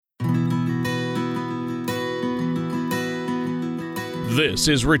This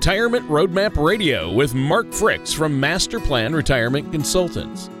is Retirement Roadmap Radio with Mark Fricks from Master Plan Retirement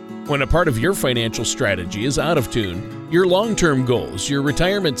Consultants. When a part of your financial strategy is out of tune, your long-term goals, your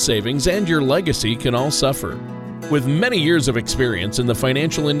retirement savings, and your legacy can all suffer. With many years of experience in the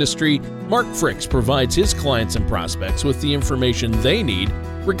financial industry, Mark Fricks provides his clients and prospects with the information they need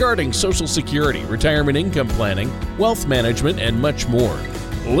regarding Social Security, retirement income planning, wealth management, and much more.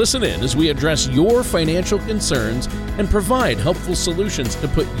 Listen in as we address your financial concerns and provide helpful solutions to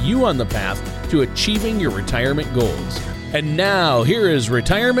put you on the path to achieving your retirement goals. And now, here is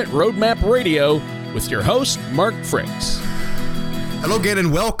Retirement Roadmap Radio with your host, Mark Fricks. Hello again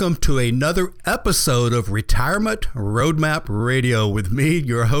and welcome to another episode of Retirement Roadmap Radio with me,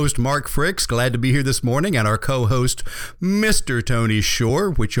 your host, Mark Fricks. Glad to be here this morning, and our co-host, Mr. Tony Shore,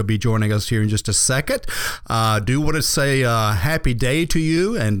 which will be joining us here in just a second. Do want to say happy day to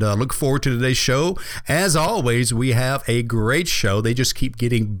you and look forward to today's show. As always, we have a great show. They just keep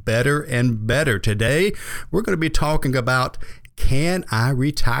getting better and better. Today, we're going to be talking about can I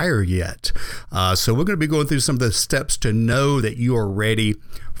retire yet? So we're going to be going through some of the steps to know that you are ready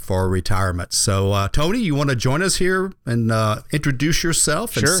for retirement. So Tony, you want to join us here and introduce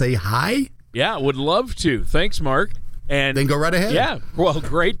yourself and say hi? Yeah, would love to. Thanks, Mark. And then go right ahead. Yeah, well,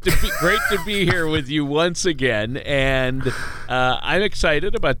 great to be here with you once again. And I'm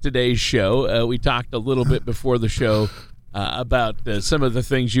excited about today's show. We talked a little bit before the show about some of the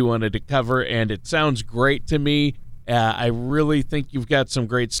things you wanted to cover, and it sounds great to me. I really think you've got some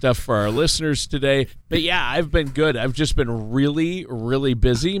great stuff for our listeners today. But yeah, I've been good. I've just been really, really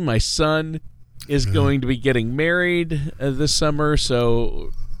busy. My son is going to be getting married this summer,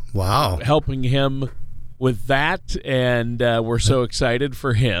 so helping him with that, and we're so excited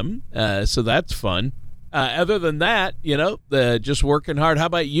for him. So that's fun. Other than that, just working hard. How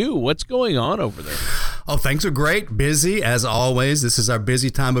about you? What's going on over there? Oh, things are great. Busy, as always. This is our busy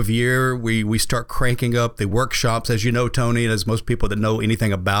time of year. We start cranking up the workshops. As you know, Tony, and as most people that know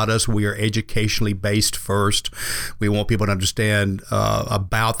anything about us, we are educationally based first. We want people to understand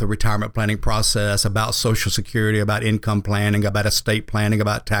about the retirement planning process, about Social Security, about income planning, about estate planning,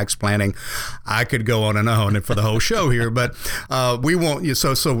 about tax planning. I could go on and for the whole show here, but we want you.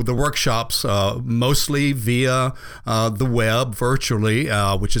 So the workshops mostly via the web, virtually,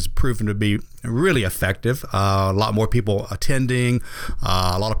 which has proven to be really effective. A lot more people attending,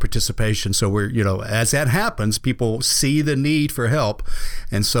 a lot of participation. So we're, as that happens, people see the need for help.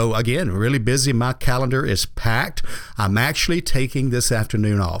 And so again, really busy. My calendar is packed. I'm actually taking this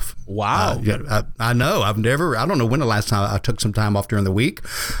afternoon off. Wow. I know. I don't know when the last time I took some time off during the week,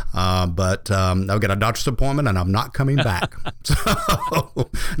 but I've got a doctor's appointment and I'm not coming back. So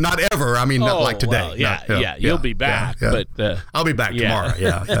not ever. I mean, not like today. Well, you'll be back, but I'll be back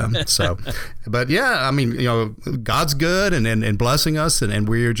tomorrow. So, but yeah, I mean, God's good and blessing us, and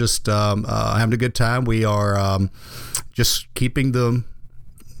we're just having a good time. We are just keeping the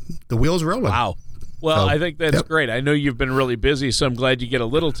wheels rolling. Wow. Well, I think that's great. I know you've been really busy, so I'm glad you get a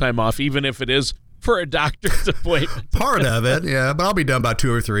little time off, even if it is for a doctor's appointment. Part of it, yeah. But I'll be done by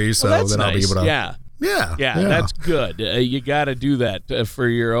 2 or 3, so then I'll be able to. Yeah, that's good. You got to do that for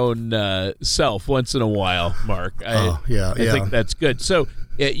your own self once in a while, Mark. I think that's good. So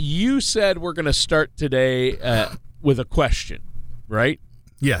you said we're going to start today with a question, right?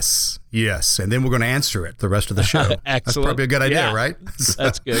 Yes. And then we're going to answer it the rest of the show. Excellent. That's probably a good idea, right?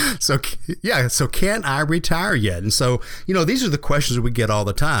 That's good. So can I retire yet? And so, these are the questions we get all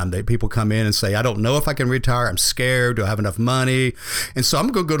the time. People come in and say, I don't know if I can retire. I'm scared. Do I have enough money? And so I'm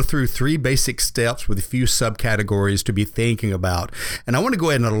going to go through 3 basic steps with a few subcategories to be thinking about. And I want to go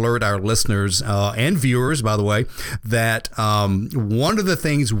ahead and alert our listeners and viewers, by the way, that one of the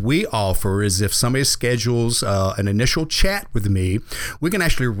things we offer is if somebody schedules an initial chat with me, we can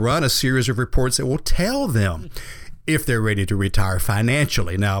actually run a series of reports that will tell them if they're ready to retire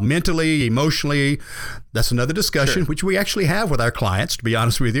financially. Now, mentally, emotionally, that's another discussion, which we actually have with our clients, to be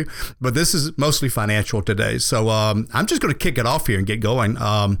honest with you. But this is mostly financial today. So I'm just going to kick it off here and get going.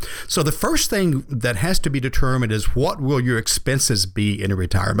 So the first thing that has to be determined is what will your expenses be in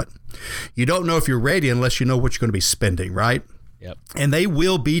retirement? You don't know if you're ready unless you know what you're going to be spending, right? Yep. And they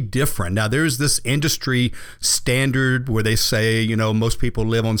will be different. Now, there's this industry standard where they say, most people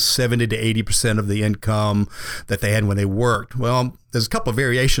live on 70 to 80% of the income that they had when they worked. Well, there's a couple of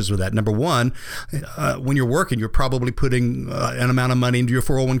variations with that. Number one, when you're working, you're probably putting an amount of money into your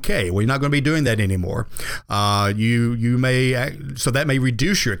 401k. Well, you're not going to be doing that anymore. You may, so that may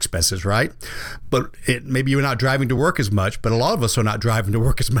reduce your expenses, right? But maybe you're not driving to work as much, but a lot of us are not driving to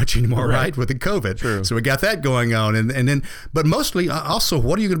work as much anymore, right? With the COVID. True. So we got that going on. And then, but mostly also,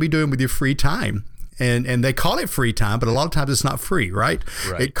 what are you going to be doing with your free time? And they call it free time, but a lot of times it's not free, right?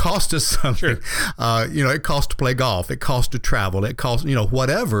 It costs us something. Sure. It costs to play golf. It costs to travel. It costs,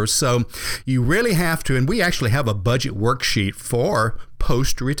 whatever. So you really have to, and we actually have a budget worksheet for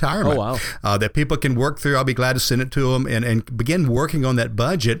post-retirement that people can work through. I'll be glad to send it to them and begin working on that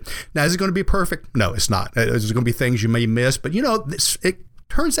budget. Now, is it going to be perfect? No, it's not. There's going to be things you may miss, but it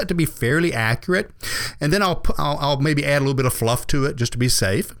turns out to be fairly accurate. And then I'll maybe add a little bit of fluff to it just to be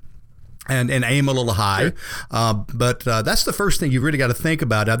safe. And aim a little high. Sure. But that's the first thing you really got to think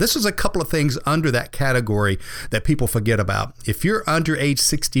about. Now, this is a couple of things under that category that people forget about. If you're under age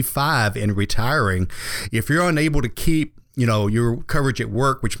 65 and retiring, if you're unable to keep your coverage at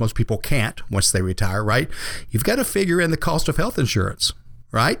work, which most people can't once they retire, right? You've got to figure in the cost of health insurance.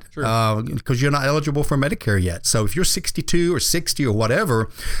 Right? Because you're not eligible for Medicare yet. So if you're 62 or 60 or whatever,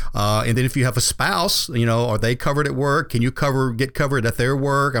 and then if you have a spouse, are they covered at work? Can you get covered at their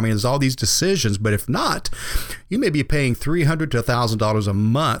work? I mean, there's all these decisions. But if not, you may be paying $300 to $1,000 a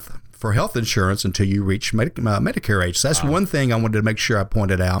month for health insurance until you reach Medicare age. So that's one thing I wanted to make sure I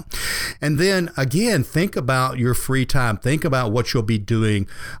pointed out. And then again, think about your free time. Think about what you'll be doing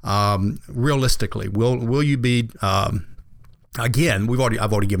realistically. Will you be again,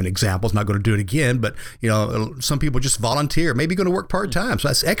 I've already given examples, not going to do it again, but some people just volunteer, maybe going to work part-time. So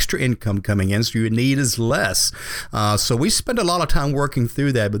that's extra income coming in, so your need is less. So we spend a lot of time working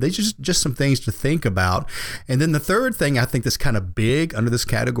through that, but these are just some things to think about. And then the third thing I think that's kind of big under this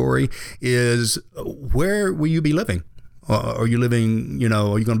category is where will you be living? Are you living,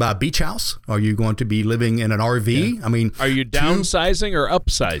 are you going to buy a beach house? Are you going to be living in an RV? Yeah. I mean, are you downsizing or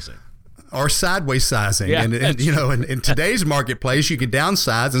upsizing? Or sideways sizing. And in today's marketplace, you can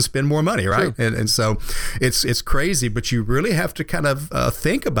downsize and spend more money, right? And so it's crazy, but you really have to kind of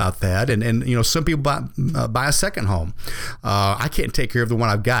think about that. And some people buy a second home. I can't take care of the one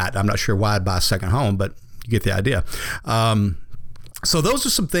I've got. I'm not sure why I'd buy a second home, but you get the idea. So those are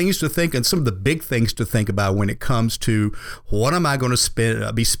some things to think, and some of the big things to think about when it comes to what am I going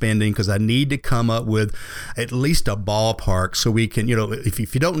to be spending, because I need to come up with at least a ballpark so we can, if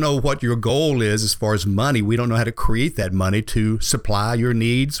you don't know what your goal is as far as money, we don't know how to create that money to supply your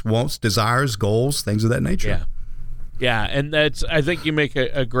needs, wants, desires, goals, things of that nature. Yeah, and I think you make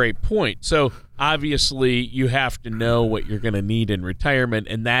a great point. So obviously you have to know what you're going to need in retirement,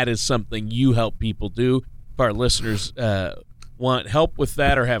 and that is something you help people do. If our listeners want help with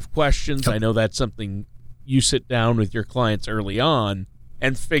that or have questions, I know that's something you sit down with your clients early on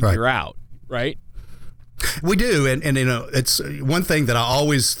and figure out, right? We do, and it's one thing that I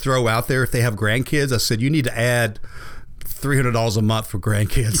always throw out there. If they have grandkids, I said you need to add $300 a month for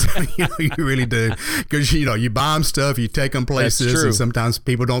grandkids. You really do, because you buy them stuff, you take them places, and sometimes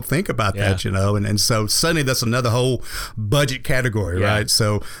people don't think about that, and so suddenly that's another whole budget category, right?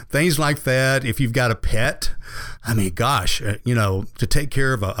 So things like that. If you've got a pet, I mean, gosh, to take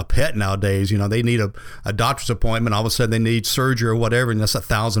care of a pet nowadays, they need a doctor's appointment. All of a sudden, they need surgery or whatever, and that's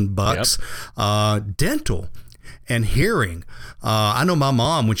 $1,000. Dental and hearing. I know my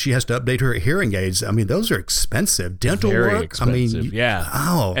mom, when she has to update her hearing aids, I mean, those are expensive. Dental Very work, expensive,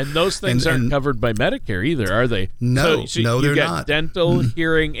 and those things aren't covered by Medicare either, are they? No, so they're you get not. Dental,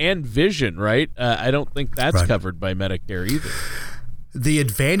 hearing, and vision, right? I don't think that's covered by Medicare either. The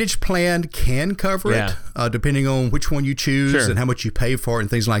Advantage plan can cover it, depending on which one you choose and how much you pay for it and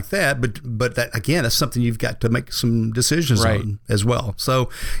things like that. But that, again, that's something you've got to make some decisions on as well. So,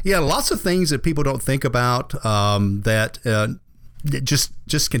 lots of things that people don't think about that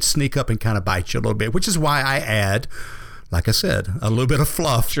just can sneak up and kind of bite you a little bit, which is why I add, like I said, a little bit of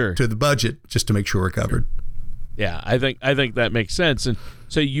fluff to the budget just to make sure we're covered. Yeah, I think that makes sense. And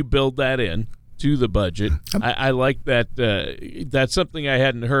so you build that in to the budget. I like that. That's something I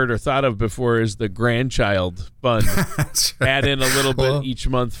hadn't heard or thought of before, is the grandchild fund. Add in a little bit each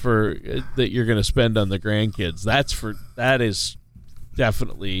month for that you're going to spend on the grandkids. That is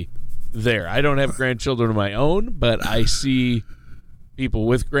definitely there. I don't have grandchildren of my own, but I see people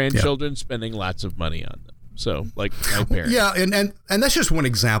with grandchildren spending lots of money on them. So, like my parents. Yeah, and that's just one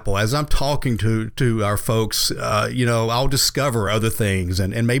example. As I'm talking to our folks, I'll discover other things,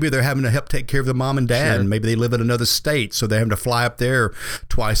 and maybe they're having to help take care of their mom and dad, and maybe they live in another state, so they're having to fly up there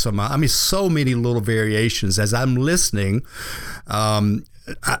twice a month. I mean, so many little variations. As I'm listening, I'm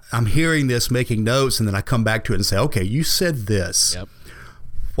hearing this, making notes, and then I come back to it and say, okay, you said this. Yep.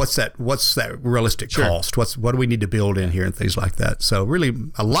 What's that realistic cost? What do we need to build in here and things like that? So really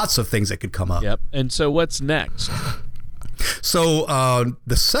lots of things that could come up. Yep. And so what's next? So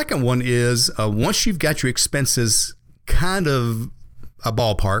the second one is once you've got your expenses kind of a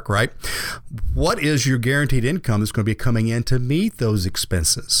ballpark, right? What is your guaranteed income that's going to be coming in to meet those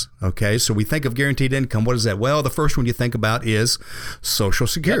expenses? Okay, so we think of guaranteed income. What is that? Well, the first one you think about is Social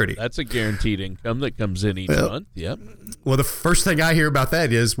Security. Yep, that's a guaranteed income that comes in each month. Yep. Well, the first thing I hear about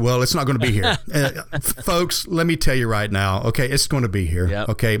that is, well, it's not going to be here. Folks, let me tell you right now, okay, it's going to be here. Yep.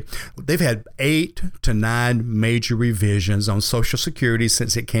 Okay, they've had 8 to 9 major revisions on Social Security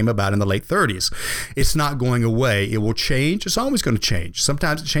since it came about in the late 30s. It's not going away. It will change. It's always going to change.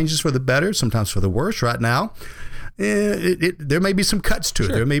 Sometimes it changes for the better, sometimes for the worse. Right now, there may be some cuts to it.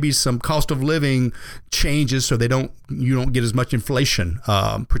 There may be some cost of living changes, so you don't get as much inflation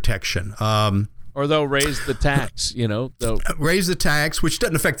protection. Or they'll raise the tax, they'll raise the tax, which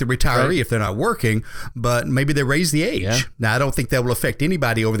doesn't affect the retiree if they're not working, but maybe they raise the age. Yeah. Now, I don't think that will affect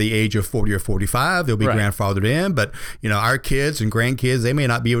anybody over the age of 40 or 45. They'll be grandfathered in, but our kids and grandkids, they may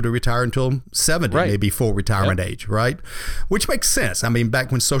not be able to retire until 70, maybe full retirement age, right? Which makes sense. I mean,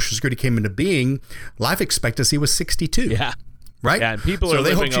 back when Social Security came into being, life expectancy was 62. Yeah. Right? Yeah, and people are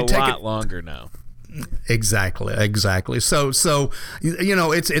living a lot longer now. Exactly. So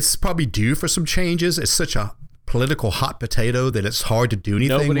it's probably due for some changes. It's such a political hot potato that it's hard to do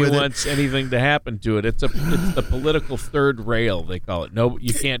anything with it. Nobody wants anything to happen to it. It's the political third rail, they call it. No,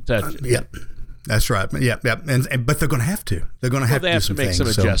 you can't touch it. Yeah. That's right. Yeah. But they're going to have to. They're going to have to do some things. They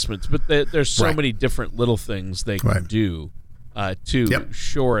have to make some adjustments. But there's so many different little things they can do to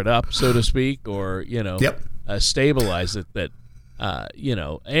shore it up, so to speak, or stabilize it. That.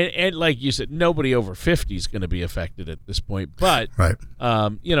 And like you said, nobody over 50 is going to be affected at this point, but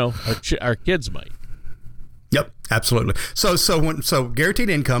our kids might. Yep, absolutely. So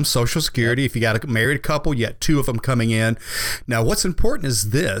guaranteed income, Social Security. If you got a married couple, you got 2 of them coming in. Now, what's important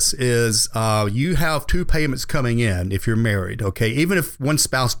is you have 2 payments coming in if you're married. Okay, even if one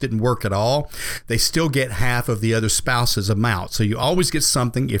spouse didn't work at all, they still get half of the other spouse's amount. So you always get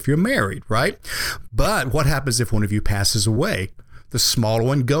something if you're married, right? But what happens if one of you passes away? The smaller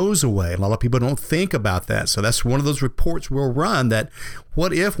one goes away. A lot of people don't think about that. So that's one of those reports we'll run that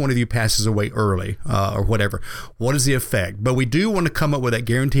what if one of you passes away early or whatever? What is the effect? But we do want to come up with that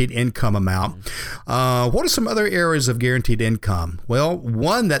guaranteed income amount. What are some other areas of guaranteed income? Well,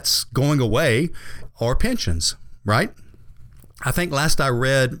 one that's going away are pensions, right? I think last I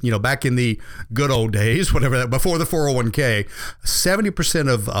read, back in the good old days, before the 401k, 70%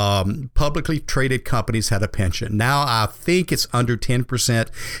 of publicly traded companies had a pension. Now I think it's under 10%.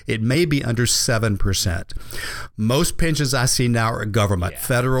 It may be under 7%. Most pensions I see now are government,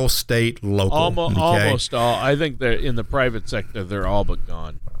 federal, state, local. Almost all. I think they're in the private sector. They're all but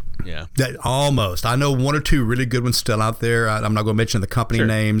gone. Yeah. Almost. I know 1 or 2 really good ones still out there. I'm not going to mention the company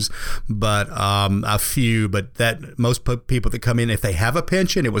names, but a few. But that most people that come in, if they have a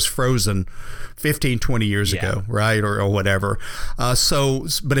pension, it was frozen 15, 20 years ago, right? Or whatever.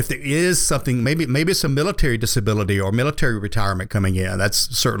 But if there is something, maybe it's a military disability or military retirement coming in,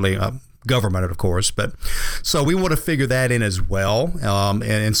 that's certainly government, of course, but so we want to figure that in as well.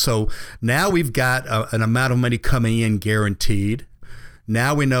 And so now we've got an amount of money coming in guaranteed.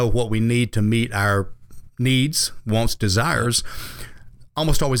 Now we know what we need to meet our needs, wants, desires.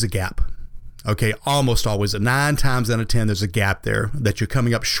 Almost always a gap. Okay, almost always. 9 times out of 10, there's a gap there that you're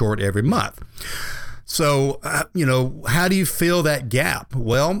coming up short every month. So, how do you fill that gap?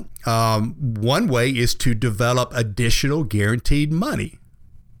 Well, one way is to develop additional guaranteed money.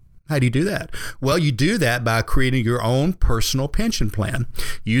 How do you do that? Well, you do that by creating your own personal pension plan.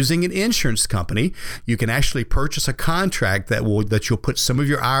 Using an insurance company, you can actually purchase a contract that you'll put some of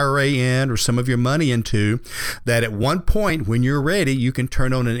your IRA in or some of your money into, that at one point when you're ready, you can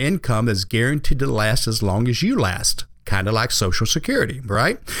turn on an income that's guaranteed to last as long as you last, kind of like Social Security,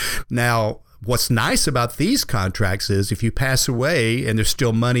 right? Now, what's nice about these contracts is if you pass away and there's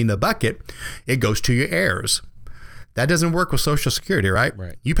still money in the bucket, it goes to your heirs. That doesn't work with Social Security, right?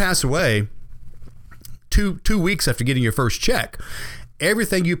 You pass away 2 weeks after getting your first check.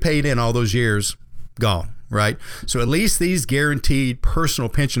 Everything you paid in all those years, gone, right? So at least these guaranteed personal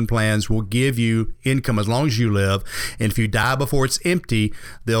pension plans will give you income as long as you live. And if you die before it's empty,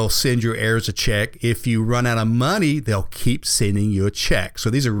 they'll send your heirs a check. If you run out of money, they'll keep sending you a check. So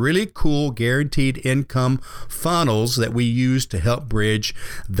these are really cool guaranteed income funnels that we use to help bridge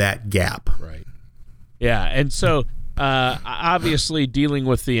that gap. Right. Yeah. And so obviously dealing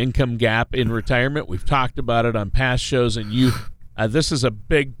with the income gap in retirement, we've talked about it on past shows, and this is a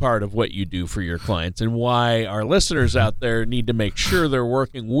big part of what you do for your clients and why our listeners out there need to make sure they're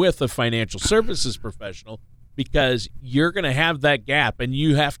working with a financial services professional, because you're going to have that gap and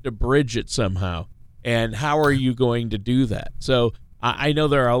you have to bridge it somehow. And how are you going to do that? So I know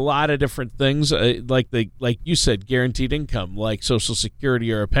there are a lot of different things, like you said, guaranteed income, like Social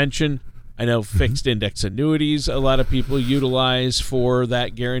Security or a pension. I know fixed index annuities a lot of people utilize for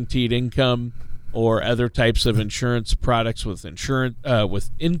that guaranteed income, or other types of insurance products with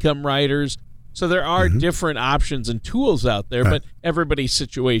income riders. So there are different options and tools out there, but everybody's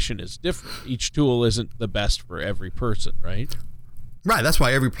situation is different. Each tool isn't the best for every person, right? Right. That's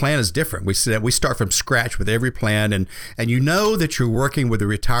why every plan is different. We start from scratch with every plan, and you know that you're working with a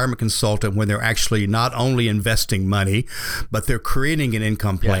retirement consultant when they're actually not only investing money, but they're creating an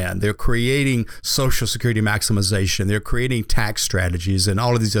income plan. They're creating Social Security maximization. They're creating tax strategies and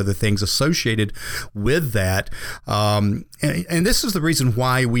all of these other things associated with that. And this is the reason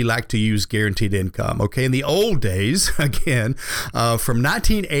why we like to use guaranteed income. Okay. In the old days, again, from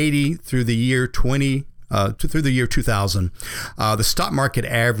 1980 through the year 2000, the stock market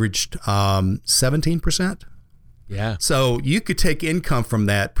averaged 17%. Yeah. So you could take income from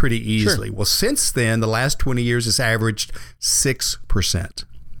that pretty easily. Sure. Well, since then, the last 20 years, it's averaged 6%.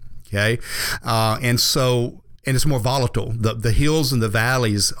 Okay. And it's more volatile. The hills and the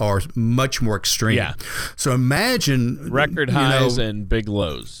valleys are much more extreme. Yeah. So imagine record highs and big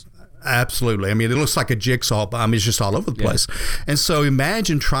lows. Absolutely. I mean, it looks like a jigsaw. It's just all over the place. And so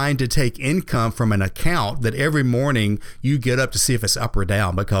imagine trying to take income from an account that every morning you get up to see if it's up or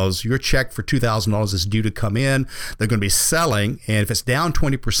down, because your check for $2,000 is due to come in. They're going to be selling. And if it's down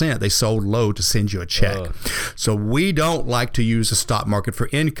 20%, they sold low to send you a check. So we don't like to use the stock market for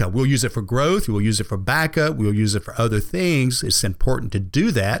income. We'll use it for growth. We'll use it for backup. We'll use it for other things. It's important to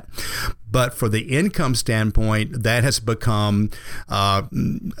do that. But for the income standpoint, that has become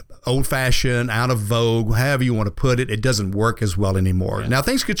old-fashioned, out of vogue, however you want to put it. It doesn't work as well anymore. Now,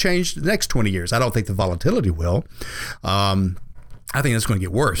 things could change the next 20 years. I don't think the volatility will. I think it's going to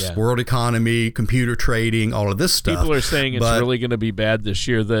get worse. World economy, computer trading, all of this stuff. People are saying it's really going to be bad this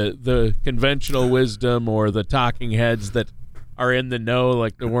year. The conventional wisdom, or the talking heads that are in the know,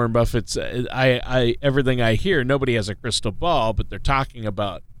 like the Warren Buffett's, everything I hear, nobody has a crystal ball, but they're talking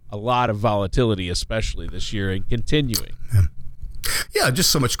about a lot of volatility, especially this year, and continuing. Yeah,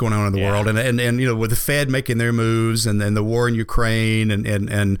 just so much going on in the world, and you know, with the Fed making their moves, and then the war in Ukraine,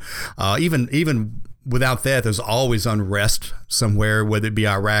 and even without that, there's always unrest somewhere, whether it be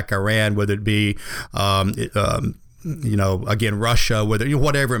Iraq, Iran, whether it be again, Russia,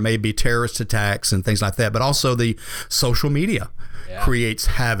 whatever it may be, terrorist attacks and things like that, but also the social media. Creates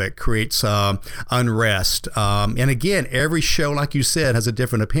havoc, creates unrest. And again, every show, like you said, has a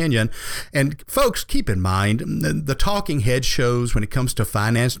different opinion. And folks, keep in mind, the talking head shows, when it comes to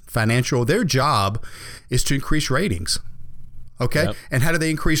financial, their job is to increase ratings. Okay. Yep. And how do they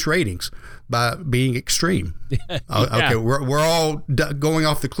increase ratings? By being extreme. Okay, we're all going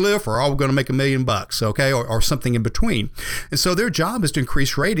off the cliff, or all going to make $1 million, okay, or something in between. And so their job is to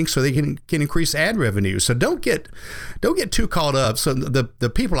increase ratings so they can increase ad revenue. So don't get too caught up. So the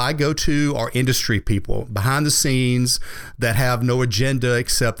people I go to are industry people behind the scenes that have no agenda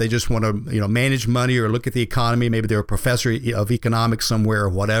except they just want to manage money or look at the economy. Maybe they're a professor of economics somewhere or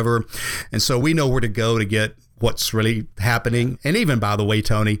whatever. And so we know where to go to get what's really happening. And even, by the way,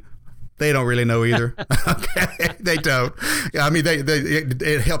 Tony, they don't really know either. Okay, they don't. I mean,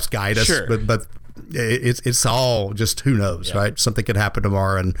 it helps guide us, but it's all just who knows, right? Something could happen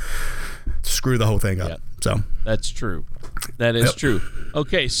tomorrow and screw the whole thing up. So that's true. That is true.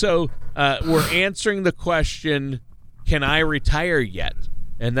 Okay, so we're answering the question, can I retire yet?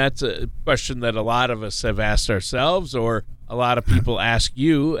 And that's a question that a lot of us have asked ourselves, or a lot of people ask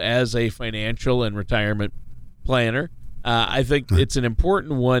you as a financial and retirement planner. I think it's an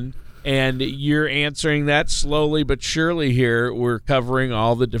important one. And you're answering that slowly but surely here. We're covering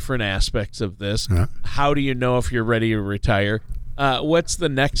all the different aspects of this. How do you know if you're ready to retire? What's the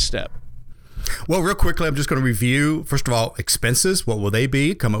next step? Well, real quickly, I'm just going to review, first of all, expenses. What will they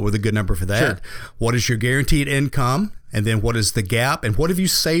be? Come up with a good number for that. Sure. What is your guaranteed income? And then what is the gap? And what have you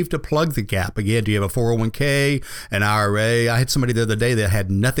saved to plug the gap? Again, do you have a 401k, an IRA? I had somebody the other day that had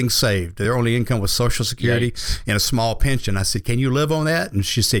nothing saved. Their only income was Social Security and a small pension. I said, can you live on that? And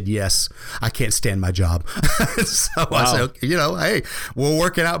she said, yes. I can't stand my job. So I said, okay, hey, we'll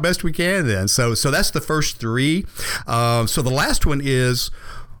work it out best we can then. So that's the first three. So the last one is,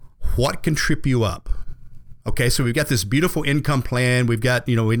 what can trip you up? Okay, so we've got this beautiful income plan. We've got,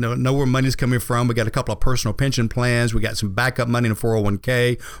 we know where money's coming from. We got a couple of personal pension plans. We got some backup money in a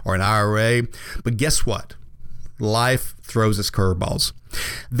 401k or an IRA. But guess what? Life throws its curveballs.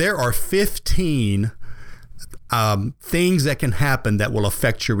 There are 15 things that can happen that will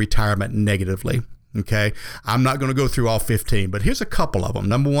affect your retirement negatively. Okay, I'm not going to go through all 15, but here's a couple of them.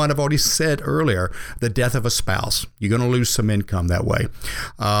 Number one, I've already said earlier, the death of a spouse. You're going to lose some income that way.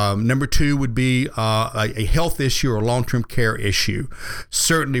 Number two would be a health issue or a long-term care issue.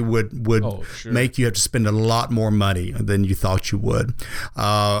 Certainly would make you have to spend a lot more money than you thought you would.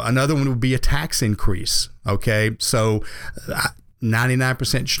 Another one would be a tax increase. Okay, so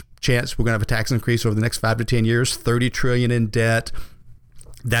 99% chance we're going to have a tax increase over the next 5 to 10 years, 30 trillion in debt.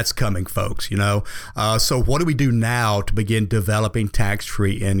 That's coming, folks, So what do we do now to begin developing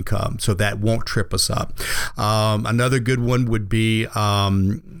tax-free income so that won't trip us up? Another good one would be,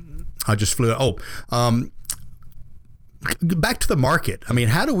 back to the market. I mean,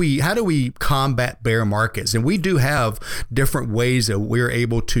 how do we combat bear markets? And we do have different ways that we're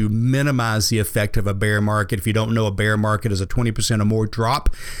able to minimize the effect of a bear market. If you don't know, a bear market is a 20% or more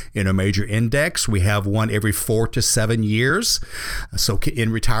drop in a major index. We have one every 4 to 7 years. So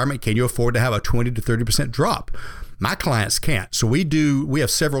in retirement, can you afford to have a 20 to 30% drop? My clients can't. So we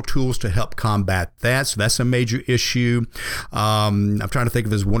have several tools to help combat that. So that's a major issue. I'm trying to think if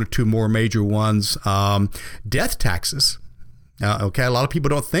there's one or two more major ones. Death taxes. Okay, a lot of people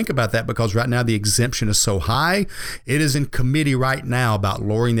don't think about that because right now the exemption is so high. It is in committee right now about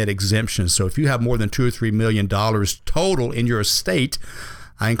lowering that exemption. So if you have more than $2 or $3 million total in your estate,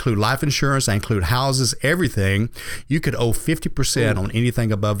 I include life insurance, I include houses, everything, you could owe 50% on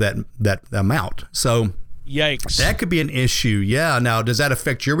anything above that amount. So yikes. That could be an issue. Yeah. Now, does that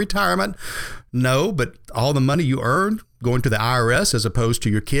affect your retirement? No, but all the money you earned going to the IRS as opposed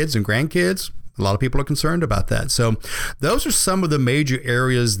to your kids and grandkids, a lot of people are concerned about that. So those are some of the major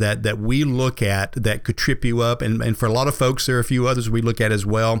areas that we look at that could trip you up. And for a lot of folks, there are a few others we look at as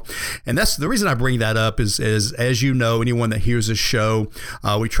well. And that's the reason I bring that up is as you know, anyone that hears this show,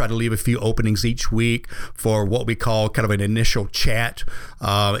 we try to leave a few openings each week for what we call kind of an initial chat.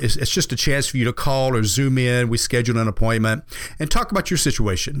 It's just a chance for you to call or Zoom in. We schedule an appointment and talk about your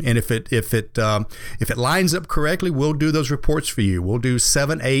situation. And if it lines up correctly, we'll do those reports for you. We'll do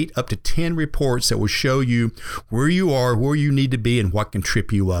 7, 8, up to 10 reports that will show you where you are, where you need to be, and what can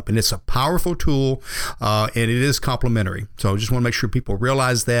trip you up. And it's a powerful tool, and it is complimentary. So I just want to make sure people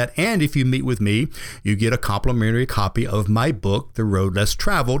realize that. And if you meet with me, you get a complimentary copy of my book, The Road Less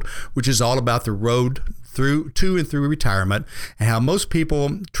Traveled, which is all about the road to and through retirement and how most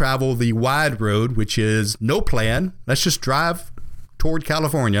people travel the wide road, which is no plan. Let's just drive toward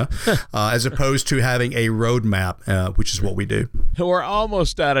California, as opposed to having a roadmap, which is what we do. We're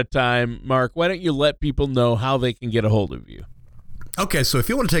almost out of time, Mark. Why don't you let people know how they can get a hold of you? Okay, so if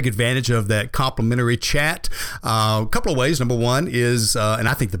you want to take advantage of that complimentary chat, a couple of ways. Number one is, and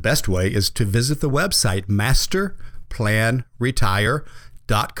I think the best way, is to visit the website, masterplanretire.com.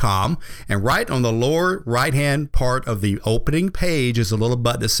 And right on the lower right-hand part of the opening page is a little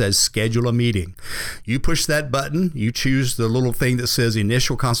button that says schedule a meeting. You push that button, you choose the little thing that says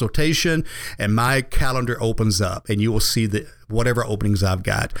initial consultation, and my calendar opens up and you will see whatever openings I've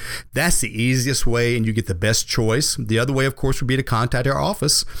got. That's the easiest way, and you get the best choice. The other way, of course, would be to contact our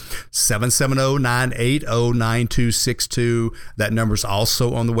office, 770-980-9262. That number's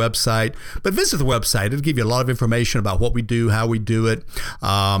also on the website. But visit the website. It'll give you a lot of information about what we do, how we do it.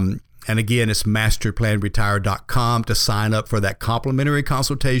 And again, it's masterplanretire.com to sign up for that complimentary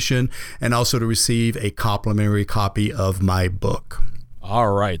consultation and also to receive a complimentary copy of my book.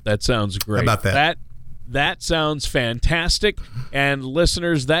 All right. That sounds great. How about that? That sounds fantastic. And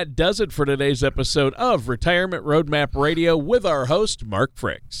listeners, that does it for today's episode of Retirement Roadmap Radio with our host, Mark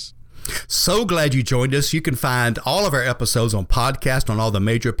Fricks. So glad you joined us. You can find all of our episodes on podcast, on all the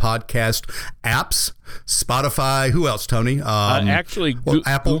major podcast apps, Spotify. Who else, Tony?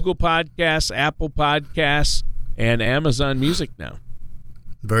 Apple. Google Podcasts, Apple Podcasts, and Amazon Music now.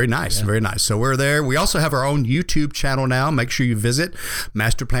 Very nice. Yeah. Very nice. So we're there. We also have our own YouTube channel now. Make sure you visit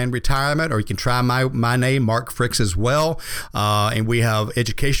Master Plan Retirement, or you can try my name, Mark Fricks, as well. And we have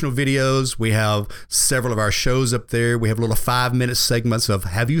educational videos. We have several of our shows up there. We have little 5-minute segments of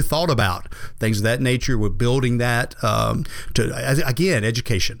have you thought about things of that nature. We're building that again,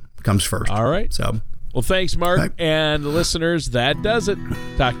 education comes first. All right. So, well, thanks, Mark. Right. And listeners, that does it.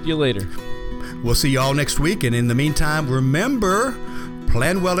 Talk to you later. We'll see you all next week. And in the meantime, remember,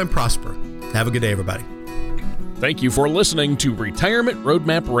 plan well and prosper. Have a good day, everybody. Thank you for listening to Retirement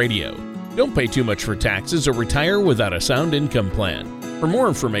Roadmap Radio. Don't pay too much for taxes or retire without a sound income plan. For more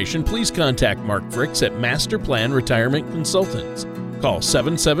information, please contact Mark Fricks at Master Plan Retirement Consultants. Call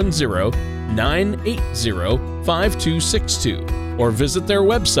 770-980-5262 or visit their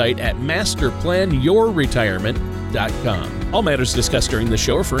website at masterplanyourretirement.com. masterplanretirement.com. All matters discussed during this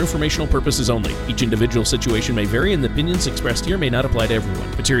show are for informational purposes only. Each individual situation may vary, and the opinions expressed here may not apply to everyone.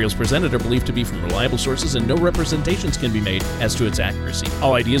 Materials presented are believed to be from reliable sources, and no representations can be made as to its accuracy.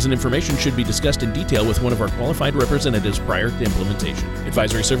 All ideas and information should be discussed in detail with one of our qualified representatives prior to implementation.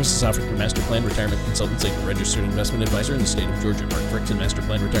 Advisory services offered through Master Plan Retirement Consultants, a registered investment advisor in the state of Georgia. Mark Fricks and Master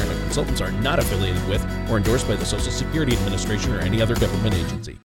Plan Retirement Consultants are not affiliated with or endorsed by the Social Security Administration or any other government agency.